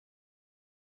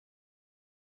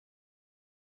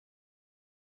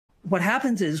what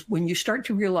happens is when you start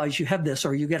to realize you have this,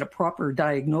 or you get a proper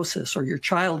diagnosis, or your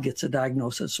child gets a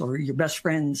diagnosis, or your best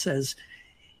friend says,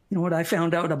 you know what, I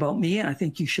found out about me and I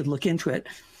think you should look into it,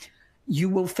 you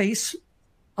will face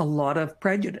a lot of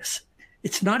prejudice.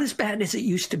 It's not as bad as it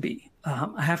used to be,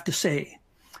 I have to say,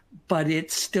 but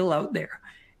it's still out there.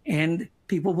 And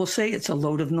people will say it's a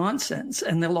load of nonsense,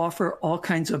 and they'll offer all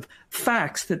kinds of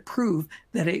facts that prove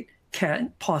that it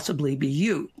can't possibly be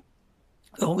you.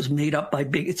 It's all just made up by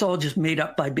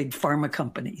big pharma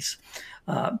companies.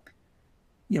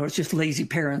 It's just lazy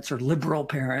parents or liberal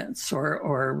parents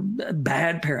or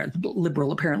bad parents,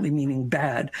 liberal apparently meaning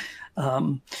bad.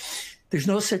 There's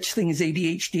no such thing as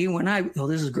ADHD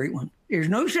this is a great one. There's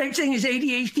no such thing as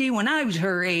ADHD when I was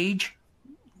her age,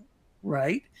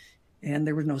 right? And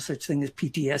there was no such thing as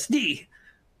PTSD.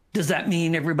 Does that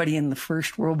mean everybody in the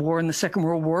First World War and the Second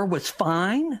World War was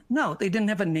fine? No, they didn't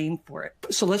have a name for it.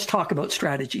 So let's talk about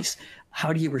strategies.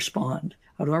 How do you respond?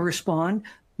 How do I respond?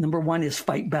 Number one is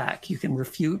fight back. You can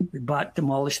refute, rebut,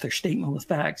 demolish their statement with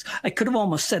facts. I could have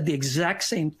almost said the exact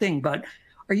same thing, but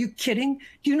are you kidding?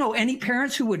 Do you know any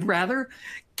parents who would rather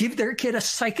give their kid a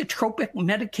psychotropic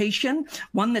medication,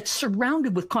 one that's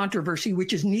surrounded with controversy,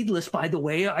 which is needless, by the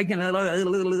way?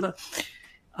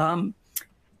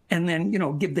 And then,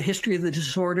 give the history of the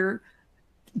disorder.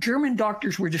 German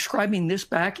doctors were describing this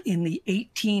back in the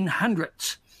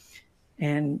 1800s.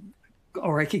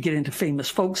 Or I could get into famous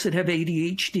folks that have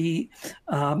ADHD,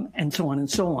 and so on and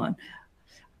so on.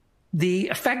 The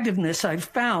effectiveness I've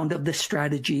found of this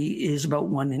strategy is about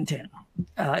 1 in 10.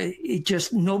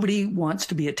 Nobody wants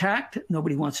to be attacked.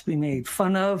 Nobody wants to be made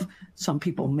fun of. Some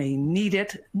people may need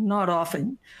it, not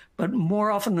often, but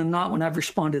more often than not, when I've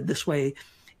responded this way, it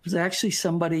was actually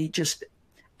somebody just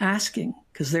asking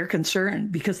because they're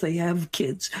concerned, because they have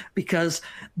kids, because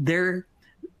their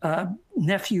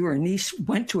nephew or niece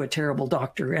went to a terrible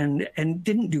doctor and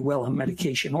didn't do well on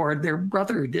medication, or their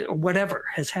brother did, or whatever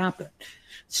has happened.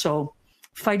 So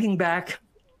fighting back,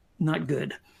 not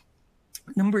good.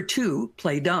 Number 2,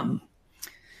 play dumb.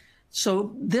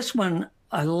 So this one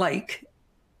I like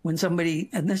when somebody,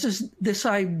 and this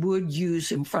I would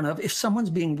use in front of, if someone's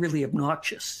being really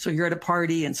obnoxious. So you're at a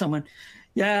party and someone,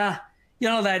 that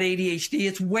ADHD,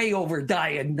 it's way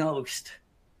overdiagnosed.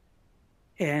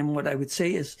 And what I would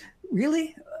say is,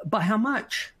 really? By how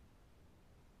much?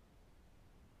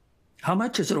 How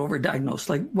much is it overdiagnosed?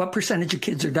 Like, what percentage of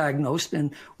kids are diagnosed,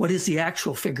 and what is the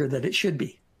actual figure that it should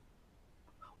be?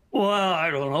 Well, I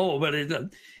don't know, but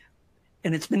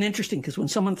and it's been interesting because when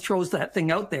someone throws that thing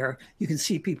out there, you can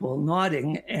see people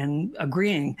nodding and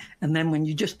agreeing. And then when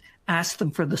you just ask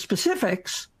them for the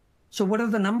specifics, so what are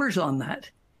the numbers on that?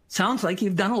 Sounds like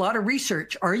you've done a lot of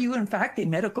research. Are you, in fact, a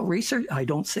medical researcher? I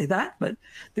don't say that, but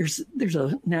there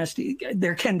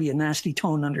can be a nasty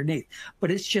tone underneath.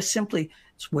 But it's just simply,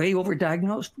 it's way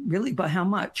overdiagnosed. Really, by how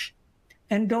much?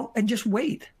 And just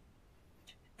wait.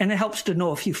 And it helps to know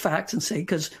a few facts and say,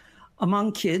 because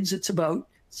among kids, it's about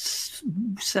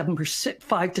 7%,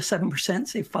 5 to 7%,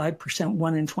 say 5%,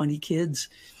 1 in 20 kids.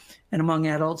 And among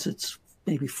adults, it's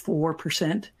maybe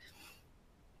 4%,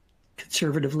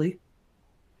 conservatively.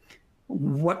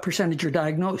 What percentage are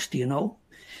diagnosed, do you know?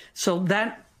 So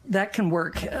that can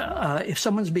work. If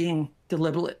someone's being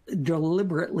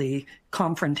deliberately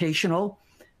confrontational,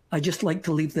 I just like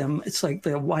to leave them. It's like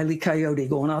the Wile E. Coyote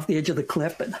going off the edge of the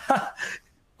cliff and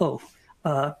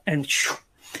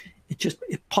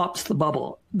it pops the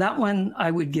bubble. That one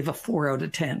I would give a 4 out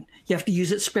of 10. You have to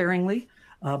use it sparingly,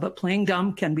 but playing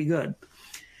dumb can be good.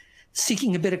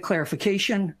 Seeking a bit of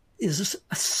clarification is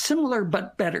similar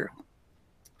but better.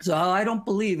 So I don't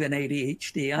believe in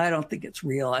ADHD. I don't think it's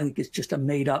real. I think it's just a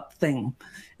made-up thing.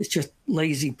 It's just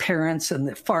lazy parents, and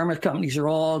the pharma companies are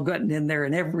all getting in there,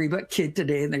 and every kid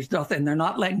today, and there's nothing. They're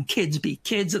not letting kids be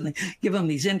kids, and they give them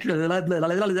these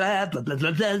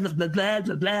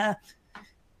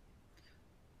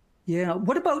Yeah.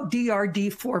 What about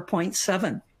DRD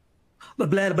 4.7?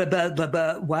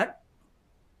 What?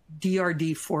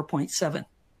 DRD 4.7.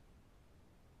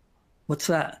 What's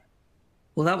that?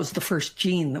 Well, that was the first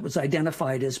gene that was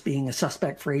identified as being a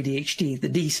suspect for ADHD. The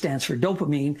D stands for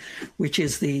dopamine, which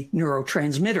is the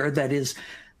neurotransmitter that is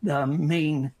the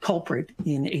main culprit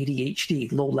in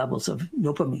ADHD, low levels of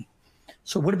dopamine.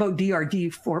 So what about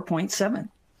DRD 4.7,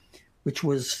 which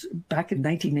was back in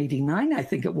 1989, I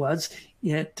think it was,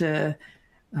 at the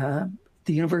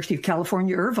University of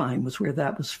California, Irvine was where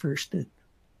that was first did.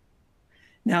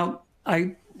 Now,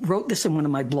 I wrote this in one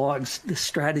of my blogs, this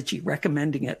strategy,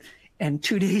 recommending it. And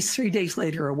 3 days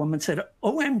later, a woman said,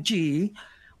 OMG,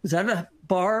 was at a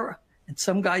bar And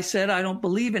some guy said, I don't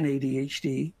believe in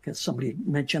ADHD, because somebody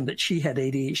mentioned that she had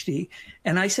ADHD.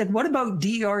 And I said, what about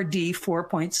DRD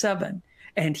 4.7?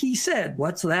 And he said,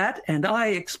 what's that? And I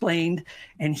explained,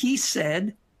 and he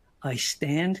said, I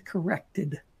stand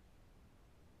corrected.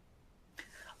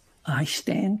 I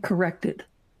stand corrected.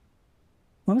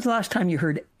 When was the last time you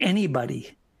heard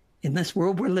anybody in this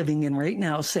world we're living in right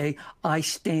now say, I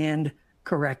stand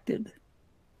corrected?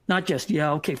 Not just,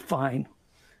 yeah, okay, fine,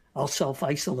 I'll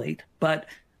self-isolate, but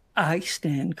I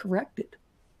stand corrected.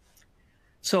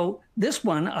 So this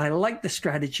one, I like the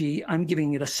strategy. I'm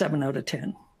giving it a 7 out of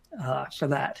 10 for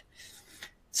that.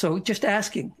 So just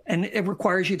asking, and it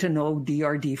requires you to know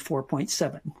DRD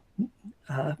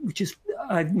 4.7, which is,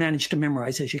 I've managed to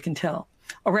memorize, as you can tell.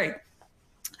 All right.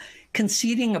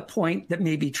 Conceding a point that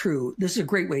may be true. This is a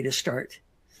great way to start.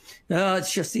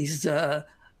 It's just these,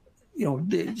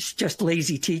 it's just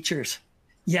lazy teachers.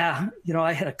 Yeah,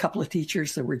 I had a couple of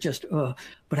teachers that were just,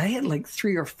 but I had like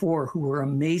 3 or 4 who were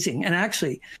amazing. And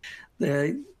actually,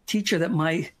 the teacher that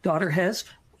my daughter has,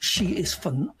 she is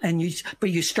fun. But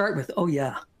you start with, oh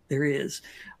yeah, there is.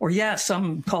 Or yeah,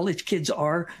 some college kids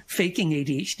are faking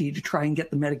ADHD to try and get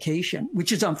the medication,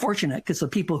 which is unfortunate because the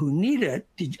people who need it,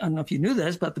 I don't know if you knew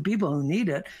this, but the people who need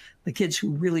it, the kids who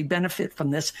really benefit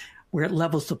from this, where it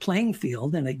levels the playing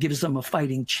field and it gives them a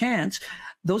fighting chance,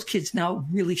 those kids now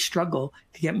really struggle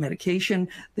to get medication.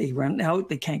 They run out.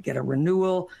 They can't get a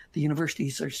renewal. The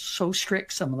universities are so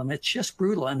strict, some of them. It's just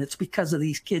brutal. And it's because of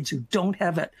these kids who don't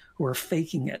have it, who are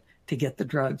faking it to get the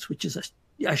drugs, which is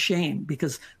a shame,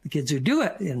 because the kids who do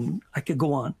it, and I could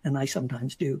go on, and I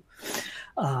sometimes do,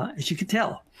 as you can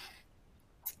tell.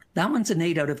 That one's an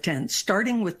 8 out of 10.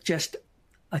 Starting with just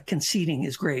conceding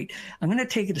is great. I'm going to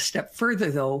take it a step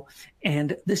further, though,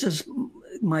 and this is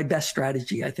my best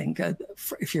strategy, I think.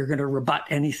 If you're going to rebut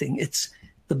anything, it's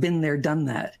the been there, done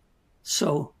that.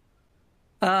 So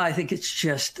I think it's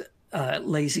just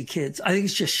lazy kids. I think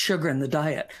it's just sugar in the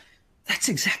diet. That's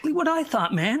exactly what I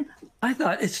thought, man. I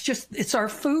thought it's our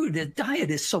food. The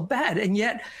diet is so bad. And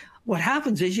yet what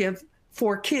happens is you have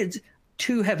 4 kids,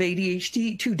 2 have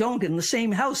ADHD, 2 don't, in the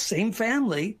same house, same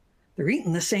family. They're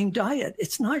eating the same diet.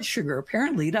 It's not sugar,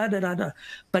 apparently,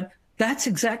 But that's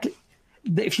exactly,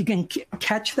 if you can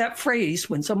catch that phrase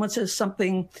when someone says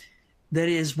something that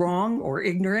is wrong or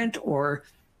ignorant or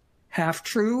half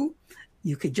true,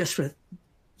 you could just,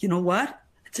 you know what?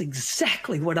 It's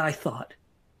exactly what I thought.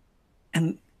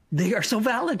 And they are so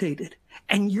validated,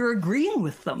 and you're agreeing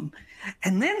with them.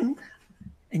 And then,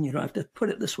 and you don't have to put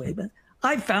it this way, but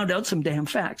I found out some damn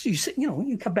facts. You say,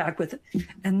 you come back with it.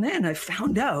 And then I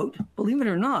found out, believe it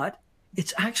or not,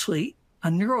 it's actually a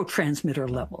neurotransmitter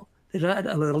level,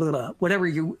 whatever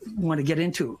you want to get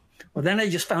into. Well, then I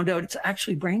just found out it's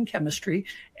actually brain chemistry,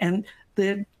 and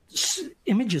the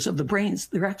images of the brains,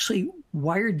 they're actually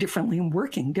wired differently and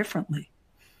working differently.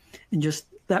 And just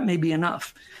that may be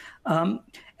enough.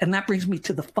 And that brings me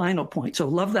to the final point. So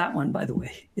love that one, by the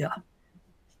way. Yeah.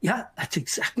 Yeah, that's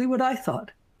exactly what I thought.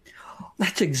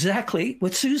 That's exactly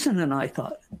what Susan and I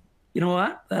thought. You know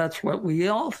what? That's what we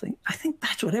all think. I think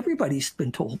that's what everybody's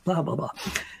been told, blah, blah, blah.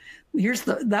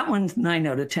 That one's 9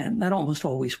 out of 10. That almost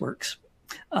always works.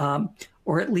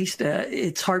 Or at least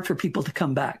it's hard for people to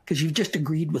come back because you've just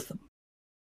agreed with them.